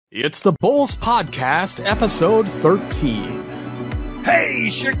It's the Bulls Podcast, episode 13. Hey,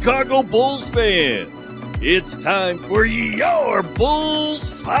 Chicago Bulls fans! It's time for your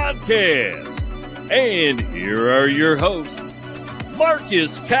Bulls Podcast. And here are your hosts,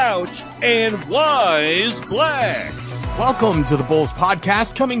 Marcus Couch and Wise Black. Welcome to the Bulls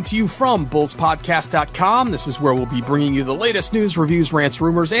Podcast, coming to you from bullspodcast.com. This is where we'll be bringing you the latest news, reviews, rants,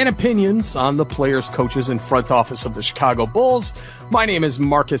 rumors, and opinions on the players, coaches, and front office of the Chicago Bulls. My name is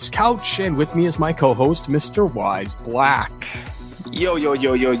Marcus Couch, and with me is my co-host, Mr. Wise Black. Yo.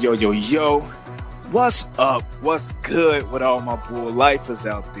 What's up? What's good with all my Bull lifers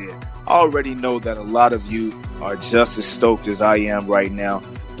out there? I already know that a lot of you are just as stoked as I am right now.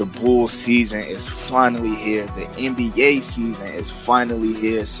 The Bulls season is finally here. The NBA season is finally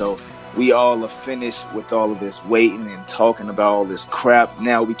here. So we all are finished with all of this waiting and talking about all this crap.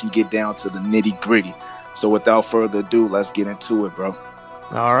 Now we can get down to the nitty gritty. So without further ado, let's get into it, bro.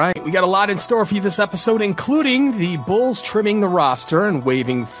 All right, we got a lot in store for you this episode, including the Bulls trimming the roster and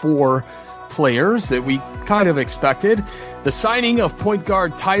waiving 4 players that we kind of expected, the signing of point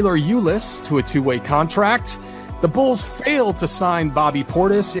guard Tyler Ulis to a 2-way contract, the Bulls failed to sign Bobby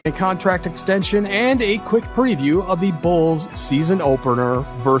Portis in a contract extension, and a quick preview of the Bulls season opener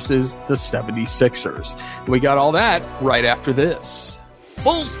versus the 76ers. We got all that right after this.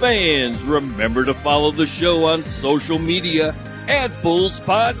 Bulls fans, remember to follow the show on social media at Bulls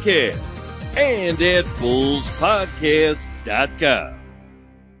Podcast and at bullspodcast.com.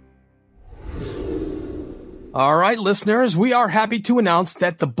 All right, listeners, we are happy to announce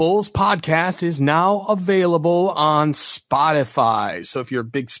that the Bulls Podcast is now available on Spotify. So if you're a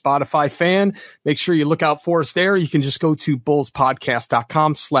big Spotify fan, make sure you look out for us there. You can just go to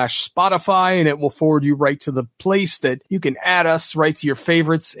bullspodcast.com/Spotify, and it will forward you right to the place that you can add us right to your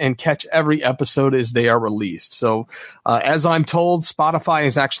favorites and catch every episode as they are released. So as I'm told, Spotify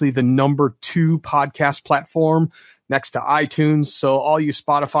is actually the number 2 podcast platform next to iTunes. So all you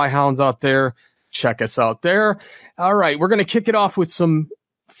Spotify hounds out there, check us out there. All right, we're going to kick it off with some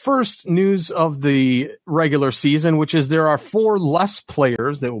first news of the regular season, which is there are 4 less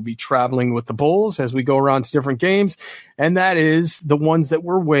players that will be traveling with the Bulls as we go around to different games, and that is the ones that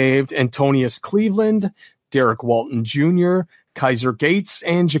were waived: Antonius Cleveland, Derek Walton Jr., Kaiser Gates,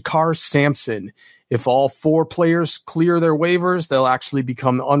 and Jakar Sampson. If all 4 players clear their waivers, they'll actually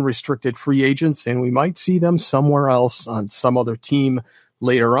become unrestricted free agents, and we might see them somewhere else on some other team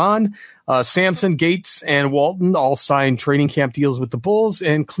later on. Sampson, Gates, and Walton all signed training camp deals with the Bulls,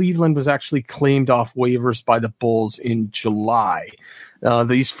 and Cleveland was actually claimed off waivers by the Bulls in July.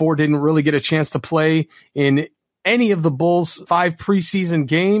 These 4 didn't really get a chance to play in any of the Bulls' 5 preseason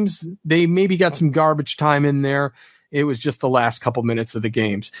games. They maybe got some garbage time in there. It was just the last couple minutes of the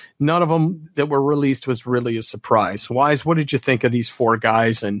games. None of them that were released was really a surprise. Wise, what did you think of these 4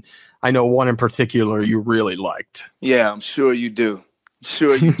 guys? And I know one in particular you really liked. Yeah, I'm sure you do.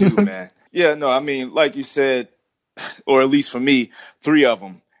 Sure you do, man. Yeah, no, I mean, like you said, or at least for me, 3 of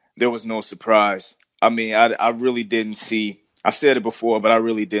them, there was no surprise. I mean, I really didn't see, I said it before, but I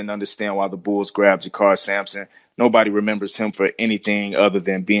really didn't understand why the Bulls grabbed Jakar Sampson. Nobody remembers him for anything other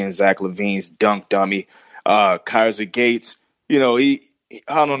than being Zach LaVine's dunk dummy. Kaiser Gates, you know, I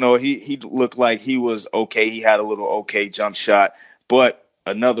don't know, he looked like he was okay. He had a little okay jump shot, but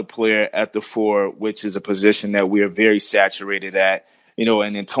another player at the 4, which is a position that we are very saturated at. You know,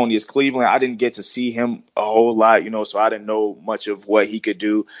 and Antonius Cleveland, I didn't get to see him a whole lot, you know, so I didn't know much of what he could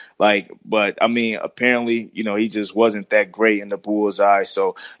do. But I mean, apparently, you know, he just wasn't that great in the Bulls' eye.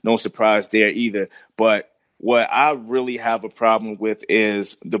 So no surprise there either. But what I really have a problem with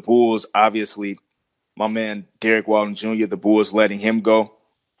is the Bulls, obviously, my man, Derek Walton Jr., the Bulls letting him go.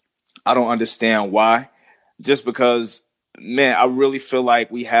 I don't understand why. Just because, man, I really feel like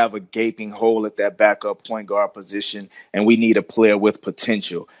we have a gaping hole at that backup point guard position, and we need a player with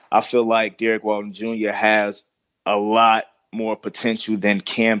potential. I feel like Derek Walton Jr. has a lot more potential than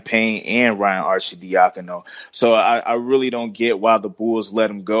Cam Payne and Ryan Arcidiacono. So I really don't get why the Bulls let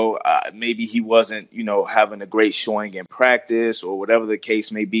him go. Maybe he wasn't, you know, having a great showing in practice or whatever the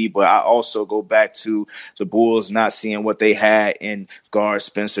case may be. But I also go back to the Bulls not seeing what they had in guard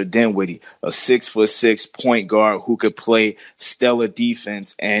Spencer Dinwiddie, a 6'6" point guard who could play stellar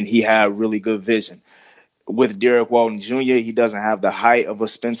defense, and he had really good vision. With Derek Walton Jr., he doesn't have the height of a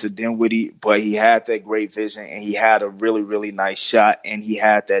Spencer Dinwiddie, but he had that great vision, and he had a really, really nice shot, and he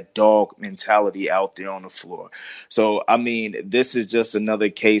had that dog mentality out there on the floor. So, I mean, this is just another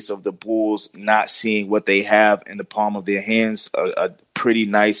case of the Bulls not seeing what they have in the palm of their hands, a pretty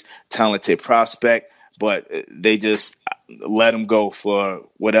nice, talented prospect, but they just let him go for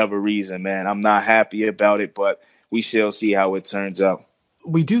whatever reason, man. I'm not happy about it, but we shall see how it turns out.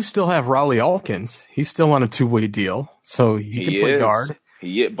 we do still have Rowley Alkins. He's still on a 2-way deal, so he can play guard.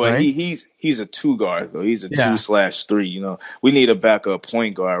 But right? he's a 2 guard though. He's a 2/3. We need a backup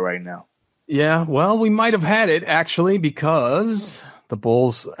point guard right now. Yeah, well, we might have had it actually because the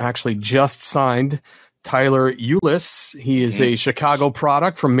Bulls actually just signed Tyler Ulis. He is a Chicago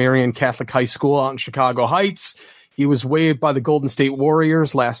product from Marion Catholic High School out in Chicago Heights. He was waived by the Golden State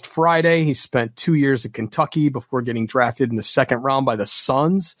Warriors last Friday. He spent 2 years at Kentucky before getting drafted in the second round by the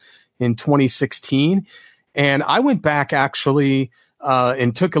Suns in 2016. And I went back actually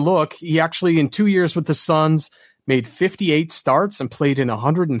and took a look. He actually, in 2 years with the Suns, made 58 starts and played in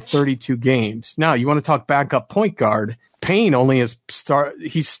 132 games. Now, you want to talk backup point guard. Payne only has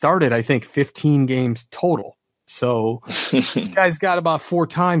started, I think, 15 games total. So this guy's got about 4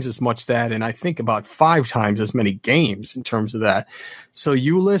 times as much that, and I think about 5 times as many games in terms of that. So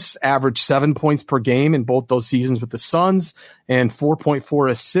Ulis averaged 7 points per game in both those seasons with the Suns and 4.4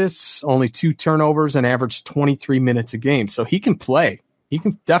 assists, only 2 turnovers, and averaged 23 minutes a game. So he can play. He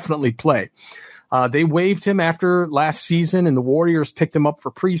can definitely play. They waived him after last season, and the Warriors picked him up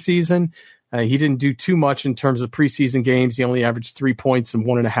for preseason. He didn't do too much in terms of preseason games. He only averaged 3 points and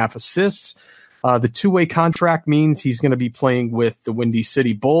 1.5 assists. The 2-way contract means he's going to be playing with the Windy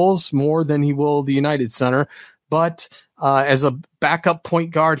City Bulls more than he will the United Center. But as a backup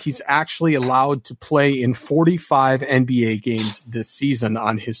point guard, he's actually allowed to play in 45 NBA games this season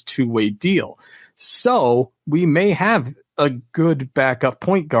on his 2-way deal. So we may have a good backup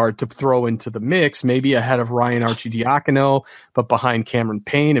point guard to throw into the mix, maybe ahead of Ryan Arcidiacono, but behind Cameron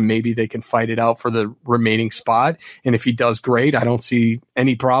Payne, and maybe they can fight it out for the remaining spot. And if he does great, I don't see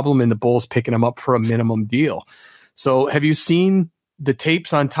any problem in the Bulls picking him up for a minimum deal. So have you seen the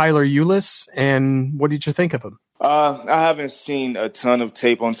tapes on Tyler Ulis, and what did you think of him? I haven't seen a ton of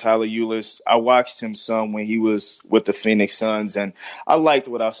tape on Tyler Ulis. I watched him some when he was with the Phoenix Suns, and I liked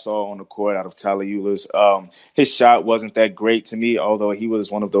what I saw on the court out of Tyler Ulis. His shot wasn't that great to me, although he was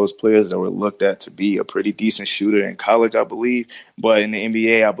one of those players that were looked at to be a pretty decent shooter in college, I believe. But in the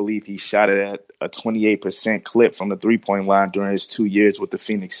NBA, I believe he shot it at a 28% clip from the three-point line during his 2 years with the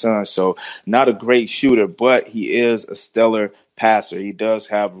Phoenix Suns. So not a great shooter, but he is a stellar passer. He does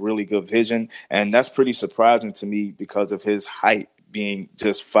have really good vision, and that's pretty surprising to me because of his height being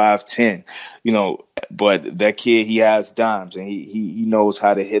just 5'10", but that kid, he has dimes, and he knows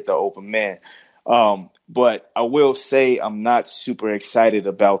how to hit the open man. But I will say I'm not super excited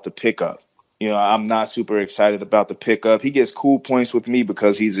about the pickup. I'm not super excited about the pickup. He gets cool points with me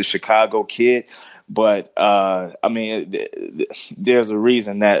because he's a Chicago kid. But, there's a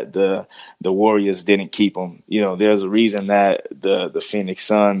reason that the Warriors didn't keep him. There's a reason that the Phoenix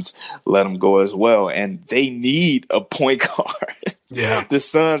Suns let him go as well. And they need a point guard. Yeah. The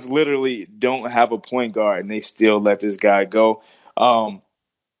Suns literally don't have a point guard, and they still let this guy go. I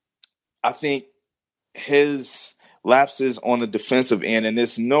think his lapses on the defensive end, and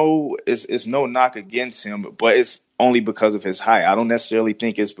it's no knock against him, but it's only because of his height. I don't necessarily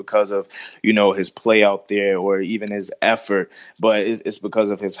think it's because of, his play out there or even his effort, but it's because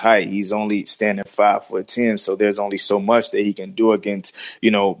of his height. He's only standing 5'10", so there's only so much that he can do against,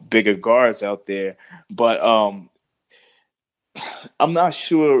 bigger guards out there. But I'm not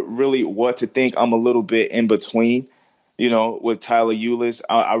sure really what to think. I'm a little bit in between, with Tyler Ulis.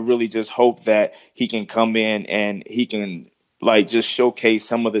 I really just hope that he can come in and he can just showcase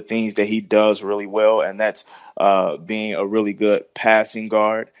some of the things that he does really well, and that's being a really good passing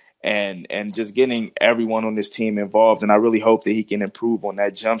guard and just getting everyone on this team involved. And I really hope that he can improve on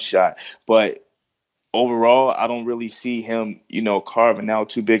that jump shot. But overall, I don't really see him, carving out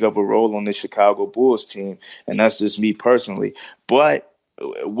too big of a role on the Chicago Bulls team, and that's just me personally. But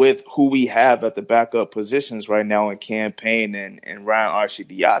with who we have at the backup positions right now in Cam Payne and Ryan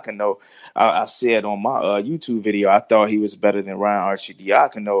Arcidiacono, I said on my YouTube video, I thought he was better than Ryan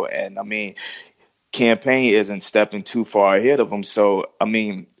Arcidiacono. And, Cam Payne isn't stepping too far ahead of him. So,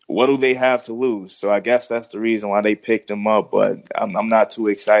 what do they have to lose? So I guess that's the reason why they picked him up. But I'm not too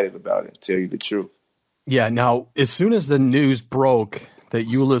excited about it, to tell you the truth. Yeah, now, as soon as the news broke that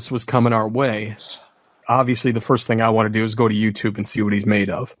Ulis was coming our way, obviously the first thing I want to do is go to YouTube and see what he's made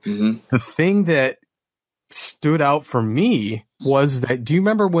of. Mm-hmm. The thing that stood out for me was that, do you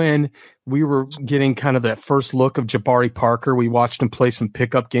remember when we were getting kind of that first look of Jabari Parker? We watched him play some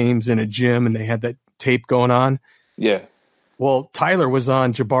pickup games in a gym, and they had that tape going on. Yeah. Well, Tyler was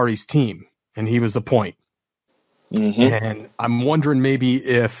on Jabari's team, and he was the point. Mm-hmm. And I'm wondering maybe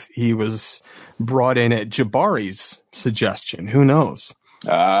if he was brought in at Jabari's suggestion. Who knows?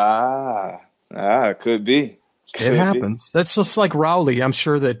 Could be. Could it happens. Be. That's just like Rowley. I'm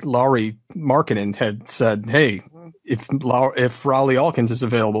sure that Lauri Markkanen had said, hey, if Rowley Alkins is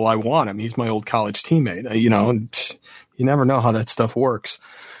available, I want him. He's my old college teammate. You never know how that stuff works.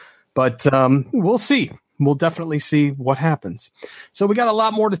 But we'll see. We'll definitely see what happens. So we got a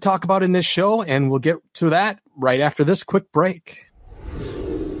lot more to talk about in this show, and we'll get to that right after this quick break.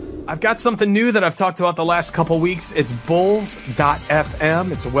 I've got something new that I've talked about the last couple weeks. It's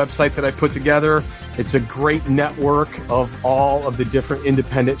bulls.fm. It's a website that I put together. It's a great network of all of the different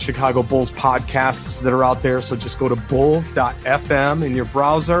independent Chicago Bulls podcasts that are out there. So just go to bulls.fm in your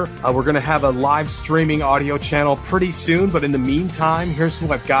browser. We're going to have a live streaming audio channel pretty soon. But in the meantime, here's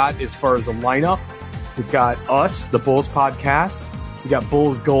who I've got as far as a lineup. We've got us, the Bulls podcast. We got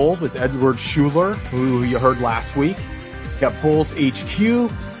Bulls Gold with Edward Schuler, who you heard last week. We got Bulls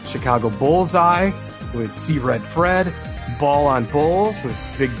HQ. Chicago Bullseye with C. Red Fred, Ball on Bulls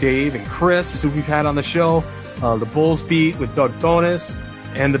with Big Dave and Chris, who we've had on the show, the Bulls Beat with Doug Bonus,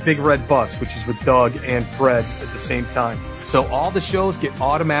 and the Big Red Bus, which is with Doug and Fred at the same time. So all the shows get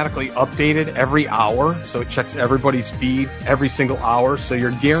automatically updated every hour, so it checks everybody's feed every single hour, so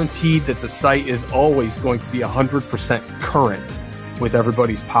you're guaranteed that the site is always going to be 100% current with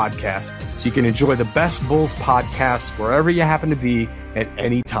everybody's podcast. So you can enjoy the best Bulls podcasts wherever you happen to be at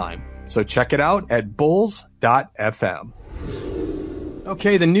any time. So check it out at bulls.fm.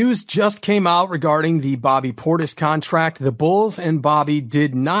 Okay, the news just came out regarding the Bobby Portis contract. The Bulls and Bobby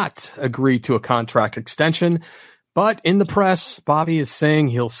did not agree to a contract extension, but in the press, Bobby is saying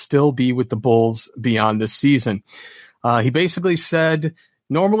he'll still be with the Bulls beyond this season. He basically said,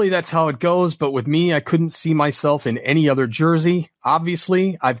 normally that's how it goes, but with me, I couldn't see myself in any other jersey.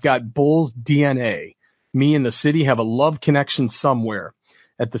 Obviously, I've got Bulls DNA. Me and the city have a love connection somewhere.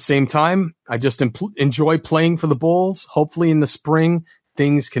 At the same time, I just enjoy playing for the Bulls. Hopefully in the spring,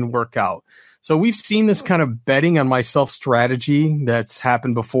 things can work out. So we've seen this kind of betting on myself strategy that's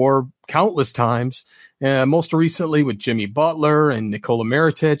happened before countless times, most recently with Jimmy Butler and Nikola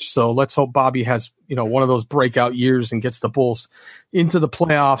Mirotic. So let's hope Bobby has, one of those breakout years and gets the Bulls into the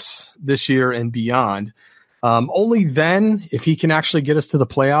playoffs this year and beyond. Only then, if he can actually get us to the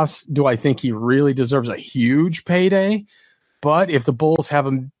playoffs, do I think he really deserves a huge payday. But if the Bulls have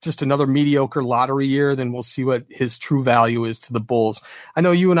him just another mediocre lottery year, then we'll see what his true value is to the Bulls. I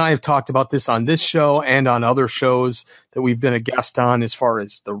know you and I have talked about this on this show and on other shows that we've been a guest on as far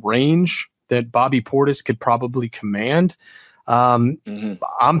as the range that Bobby Portis could probably command. I'm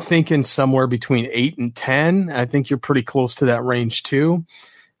thinking somewhere between 8 and 10. I think you're pretty close to that range too.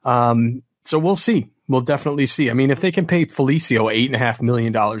 So we'll see. We'll definitely see. I mean, if they can pay Felicio $8.5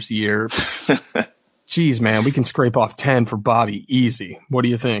 million a year, geez, man, we can scrape off 10 for Bobby easy. What do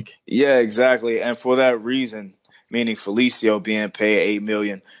you think? Yeah, exactly. And for that reason, meaning Felicio being paid $8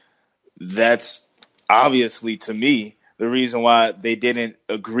 million, that's obviously to me the reason why they didn't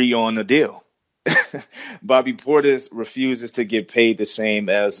agree on the deal. Bobby Portis refuses to get paid the same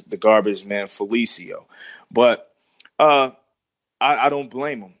as the garbage man Felicio, but I don't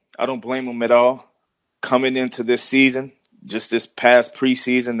blame him. I don't blame him at all. Coming into this season, just this past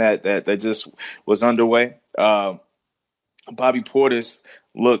preseason that just was underway, Bobby Portis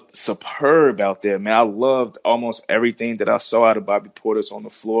looked superb out there, man. I loved almost everything that I saw out of Bobby Portis on the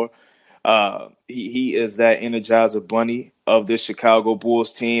floor. He is that Energizer Bunny of this Chicago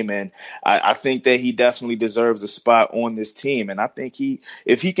Bulls team, and I think that he definitely deserves a spot on this team. And I think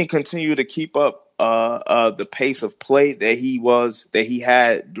if he can continue to keep up the pace of play that he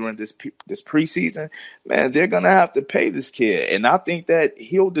had during this preseason, man, they're gonna have to pay this kid, and I think that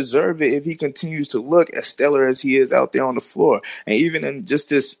he'll deserve it if he continues to look as stellar as he is out there on the floor. And even in just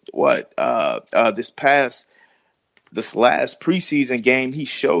this last preseason game, he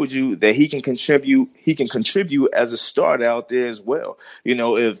showed you that he can contribute. He can contribute as a starter out there as well.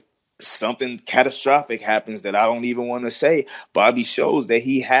 If something catastrophic happens that I don't even want to say, Bobby shows that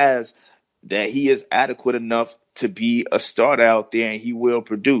he is adequate enough to be a starter out there, and he will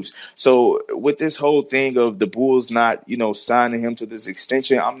produce. So with this whole thing of the Bulls not, signing him to this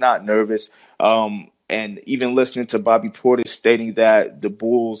extension, I'm not nervous. And even listening to Bobby Portis stating that the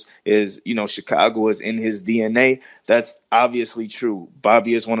Bulls is, Chicago is in his DNA, that's obviously true.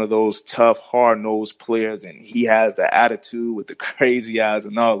 Bobby is one of those tough, hard-nosed players, and he has the attitude with the crazy eyes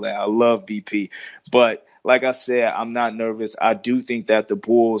and all that. I love BP. But like I said, I'm not nervous. I do think that the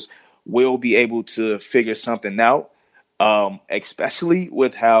Bulls will be able to figure something out, especially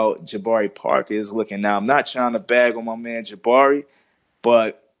with how Jabari Parker is looking now. I'm not trying to bag on my man Jabari,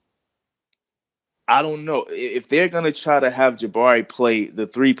 but I don't know if they're going to try to have Jabari play the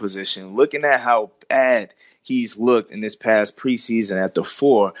 3 position. Looking at how bad he's looked in this past preseason at the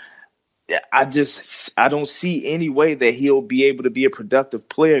 4, I don't see any way that he'll be able to be a productive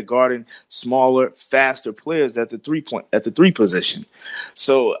player guarding smaller, faster players at the three position.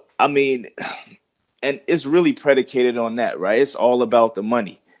 So, I mean, and it's really predicated on that, right? It's all about the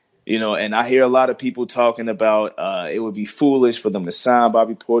money, and I hear a lot of people talking about it would be foolish for them to sign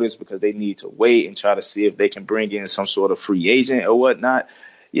Bobby Portis because they need to wait and try to see if they can bring in some sort of free agent or whatnot.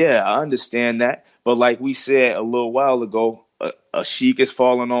 Yeah, I understand that. But like we said a little while ago, a Sheik is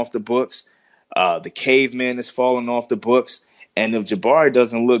falling off the books. The Caveman is falling off the books. And if Jabari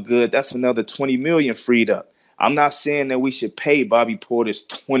doesn't look good, that's another $20 million freed up. I'm not saying that we should pay Bobby Portis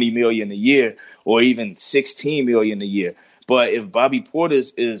 $20 million a year or even $16 million a year. But if Bobby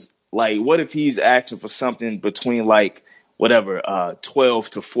Portis is like, what if he's asking for something between 12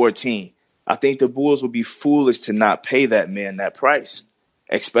 to 14? I think the Bulls would be foolish to not pay that man that price,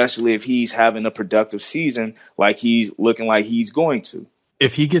 especially if he's having a productive season like he's looking like he's going to.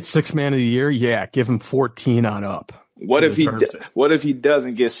 If he gets Sixth Man of the Year, yeah, give him 14 on up. What if he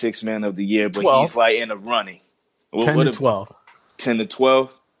doesn't get Sixth Man of the Year, but 12. He's like in a running? 10 to 12. 10 to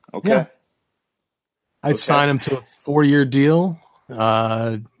 12? Okay. Yeah. I'd sign him to a 4-year deal.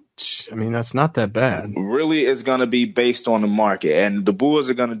 That's not that bad. Really, it's going to be based on the market. And the Bulls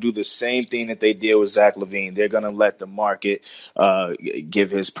are going to do the same thing that they did with Zach LaVine. They're going to let the market give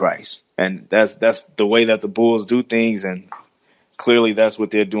his price. And that's the way that the Bulls do things. And clearly that's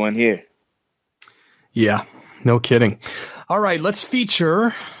what they're doing here. Yeah, no kidding. All right, let's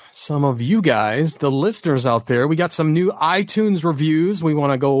feature some of you guys, the listeners out there. We got some new iTunes reviews we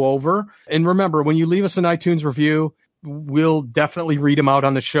want to go over. And remember, when you leave us an iTunes review, we'll definitely read them out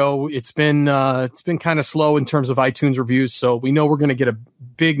on the show. It's been kind of slow in terms of iTunes reviews, so we know we're going to get a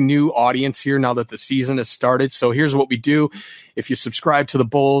big new audience here now that the season has started. So here's what we do. If you subscribe to the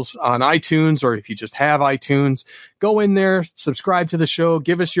Bulls on iTunes, or if you just have iTunes, go in there, subscribe to the show,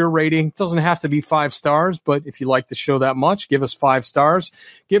 give us your rating. It doesn't have to be 5 stars, but if you like the show that much, give us 5 stars,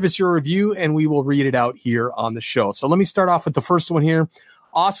 give us your review, and we will read it out here on the show. So let me start off with the first one here.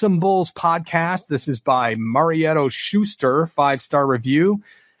 Awesome Bulls podcast. This is by Marietto Schuster, 5-star review.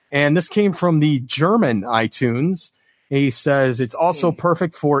 And this came from the German iTunes. He says, it's also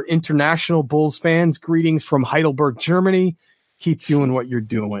perfect for international Bulls fans. Greetings from Heidelberg, Germany. Keep doing what you're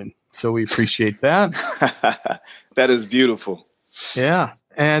doing. So we appreciate that. That is beautiful. Yeah.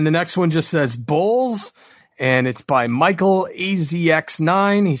 And the next one just says Bulls. And it's by Michael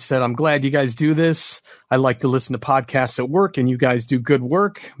AZX9. He said, I'm glad you guys do this. I like to listen to podcasts at work, and you guys do good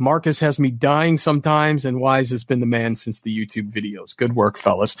work. Marcus has me dying sometimes, and Wise has been the man since the YouTube videos. Good work,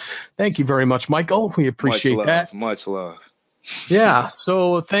 fellas. Thank you very much, Michael. We appreciate that. Much love. Yeah,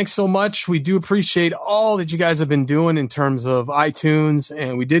 so thanks so much. We do appreciate all that you guys have been doing in terms of iTunes,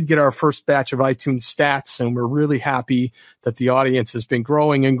 and we did get our first batch of iTunes stats, and we're really happy that the audience has been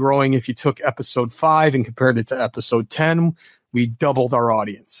growing and growing. If you took episode 5 and compared it to episode 10, we doubled our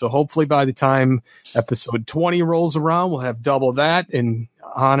audience. So hopefully by the time episode 20 rolls around, we'll have double that, and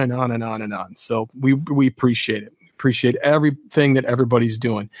on and on and on and on. So we appreciate it. We appreciate everything that everybody's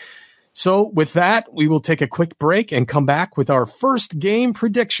doing. So with that, we will take a quick break and come back with our first game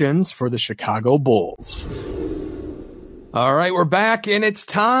predictions for the Chicago Bulls. All right, we're back, and it's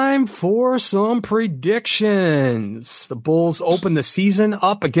time for some predictions. The Bulls open the season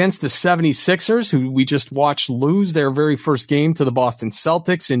up against the 76ers, who we just watched lose their very first game to the Boston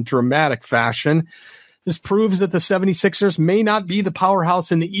Celtics in dramatic fashion. This proves that the 76ers may not be the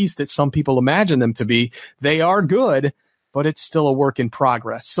powerhouse in the East that some people imagine them to be. They are good, but it's still a work in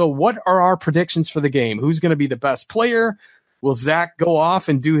progress. So what are our predictions for the game? Who's going to be the best player? Will Zach go off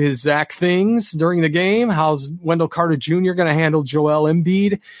and do his Zach things during the game? How's Wendell Carter Jr. going to handle Joel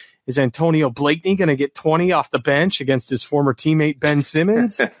Embiid? Is Antonio Blakeney going to get 20 off the bench against his former teammate Ben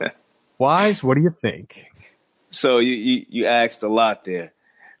Simmons? Wise, what do you think? So you asked a lot there.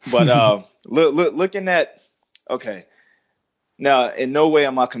 But looking at – okay. Now, in no way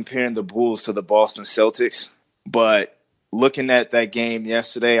am I comparing the Bulls to the Boston Celtics, but looking at that game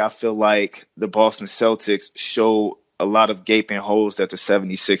yesterday, I feel like the Boston Celtics show a lot of gaping holes that the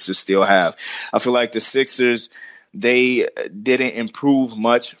 76ers still have. I feel like the Sixers, they didn't improve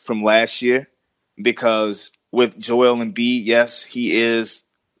much from last year because with Joel Embiid, yes, he is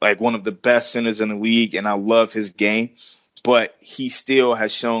like one of the best centers in the league, and I love his game, but he still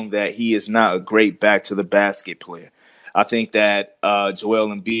has shown that he is not a great back-to-the-basket player. I think that Joel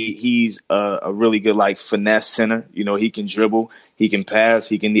Embiid, he's a really good like finesse center. You know, he can dribble, he can pass,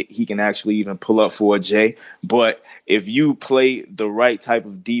 he can actually even pull up for a J. But if you play the right type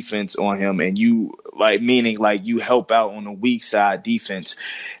of defense on him, and you like meaning like you help out on the weak side defense,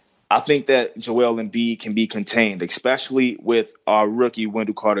 I think that Joel Embiid can be contained, especially with our rookie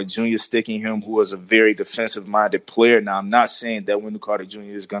Wendell Carter Jr. sticking him, who is a very defensive-minded player. Now, I'm not saying that Wendell Carter Jr.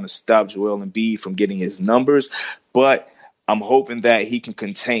 is going to stop Joel Embiid from getting his numbers, but I'm hoping that he can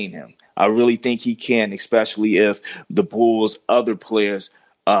contain him. I really think he can, especially if the Bulls' other players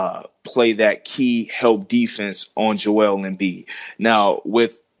play that key help defense on Joel Embiid. Now,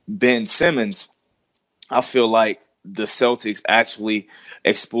 with Ben Simmons, I feel like the Celtics actually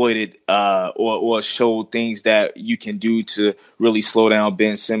exploited or showed things that you can do to really slow down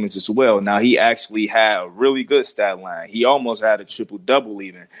Ben Simmons as well. Now, he actually had a really good stat line. He almost had a triple-double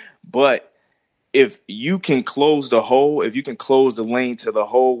even. But if you can close the hole, if you can close the lane to the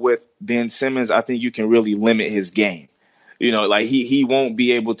hole with Ben Simmons, I think you can really limit his game. You know, like he won't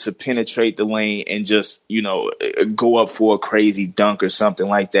be able to penetrate the lane and just, you know, go up for a crazy dunk or something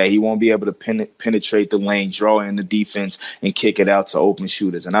like that. He won't be able to penetrate the lane, draw in the defense, and kick it out to open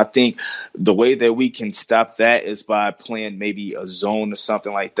shooters. And I think the way that we can stop that is by playing maybe a zone or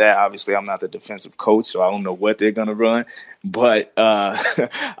something like that. Obviously, I'm not the defensive coach, so I don't know what they're going to run. But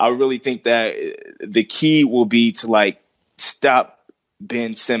I really think that the key will be to, like, stop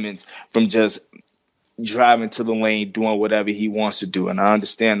Ben Simmons from just driving to the lane, doing whatever he wants to do. And I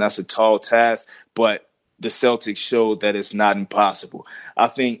understand that's a tall task, but the Celtics showed that it's not impossible. I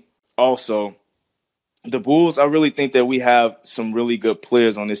think also the Bulls, I really think that we have some really good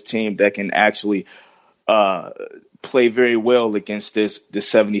players on this team that can actually play very well against the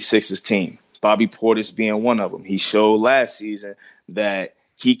 76ers team. Bobby Portis being one of them. He showed last season that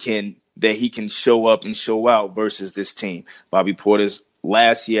he can show up and show out versus this team. Bobby Portis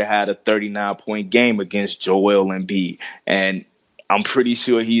last year had a 39-point game against Joel Embiid, and I'm pretty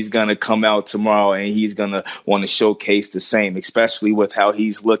sure he's going to come out tomorrow and he's going to want to showcase the same, especially with how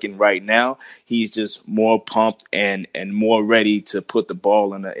he's looking right now. He's just more pumped and more ready to put the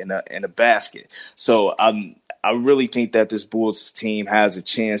ball in a basket. So I really think that this Bulls team has a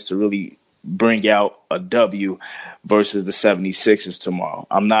chance to really bring out a W versus the 76ers tomorrow.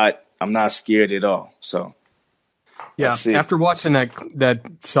 I'm not scared at all. So yeah, after watching that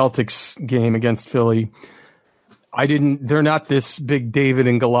Celtics game against Philly, they're not this big David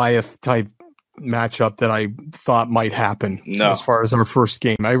and Goliath type matchup that I thought might happen as far as our first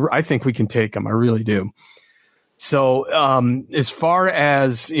game. I think we can take them. I really do. So as far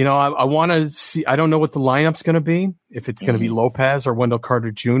as, you know, I want to see, I don't know what the lineup's going to be, if it's going to be Lopez or Wendell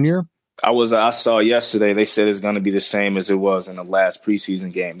Carter Jr. I saw yesterday, they said it's going to be the same as it was in the last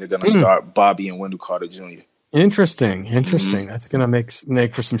preseason game. They're going to start Bobby and Wendell Carter Jr. Interesting. That's going to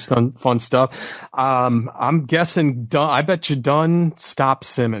make for some fun stuff. I'm guessing I bet you Dunn stops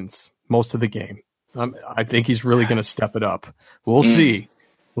Simmons most of the game. I think he's really going to step it up. We'll see.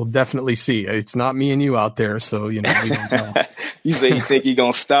 We'll definitely see. It's not me and you out there, so, you know, we don't know. You say you think he's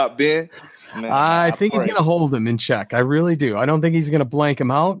going to stop Ben? Man, I think he's going to hold him in check. I really do. I don't think he's going to blank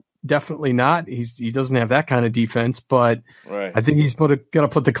him out. Definitely not. He doesn't have that kind of defense, but I think he's going to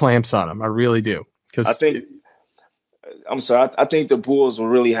put the clamps on him. I really do. I think the Bulls will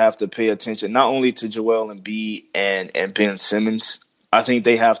really have to pay attention not only to Joel Embiid and Ben Simmons. I think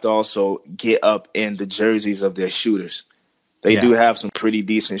they have to also get up in the jerseys of their shooters. They do have some pretty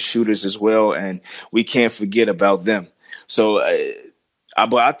decent shooters as well, and we can't forget about them. So,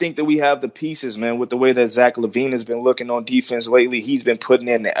 but I think that we have the pieces, man, with the way that Zach LaVine has been looking on defense lately. He's been putting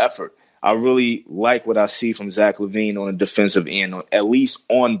in the effort. I really like what I see from Zach LaVine on the defensive end, at least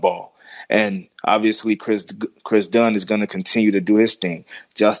on ball. And obviously Chris Dunn is going to continue to do his thing.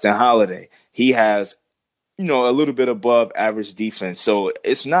 Justin Holiday, he has, you know, a little bit above average defense. So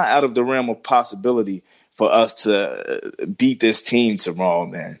it's not out of the realm of possibility for us to beat this team tomorrow,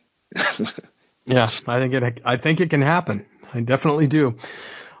 man. Yeah, I think it can happen. I definitely do.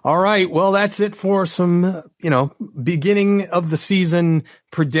 All right. Well, that's it for some, beginning of the season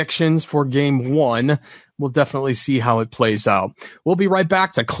predictions for game 1. We'll definitely see how it plays out. We'll be right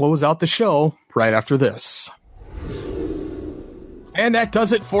back to close out the show right after this. And that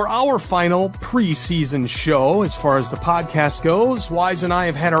does it for our final preseason show. As far as the podcast goes, Wise and I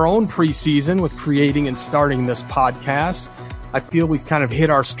have had our own preseason with creating and starting this podcast. I feel we've kind of hit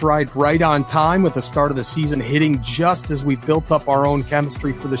our stride right on time with the start of the season hitting just as we built up our own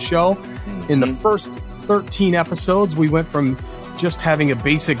chemistry for the show. In the first 13 episodes, we went from just having a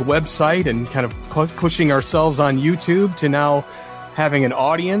basic website and kind of pushing ourselves on YouTube to now having an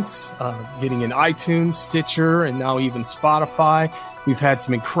audience, getting in iTunes, Stitcher, and now even Spotify. We've had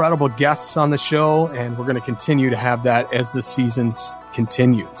some incredible guests on the show, and we're going to continue to have that as the season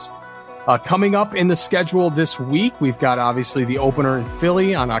continues. Coming up in the schedule this week, we've got obviously the opener in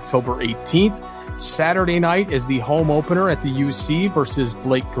Philly on October 18th. Saturday night is the home opener at the UC versus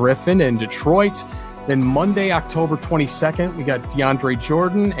Blake Griffin in Detroit. Then Monday, October 22nd, we got DeAndre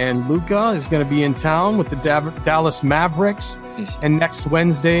Jordan, and Luka is going to be in town with the Dallas Mavericks. And next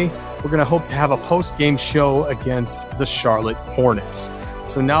Wednesday, we're going to hope to have a post-game show against the Charlotte Hornets.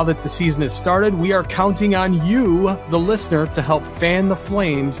 So now that the season has started, we are counting on you, the listener, to help fan the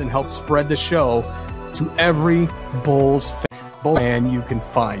flames and help spread the show to every Bulls fan you can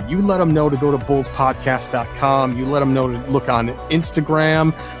find. You let them know to go to bullspodcast.com. You let them know to look on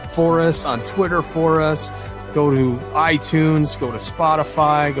Instagram for us, on Twitter for us. Go to iTunes, go to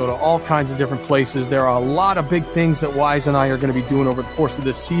Spotify, go to all kinds of different places. There are a lot of big things that Wise and I are going to be doing over the course of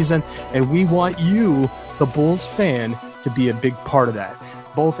this season, and we want you, the Bulls fan, to be a big part of that.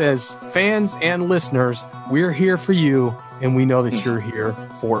 Both as fans and listeners, we're here for you, and we know that you're here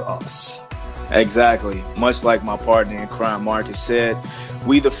for us. Exactly. Much like my partner in crime, Marcus, said,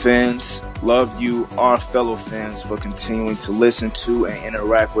 we the fans love you, our fellow fans, for continuing to listen to and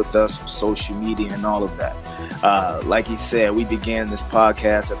interact with us on social media and all of that. Like he said, we began this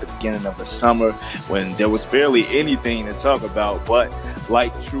podcast at the beginning of the summer when there was barely anything to talk about, but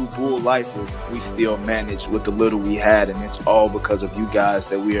like true Bull lifers, we still managed with the little we had, and it's all because of you guys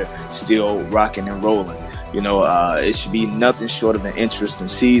that we are still rocking and rolling. You know, it should be nothing short of an interesting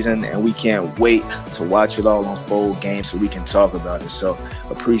season, and we can't wait to watch it all unfold games so we can talk about it. So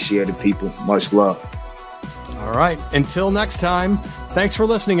appreciate it, people. Much love. All right. Until next time, thanks for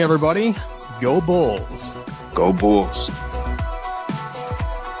listening, everybody. Go Bulls. Go Bulls.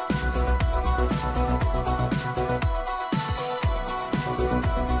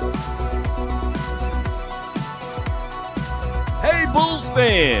 Hey, Bulls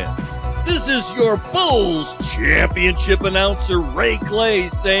fans. This is your Bulls championship announcer, Ray Clay,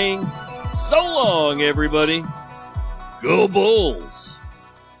 saying, so long, everybody. Go Bulls.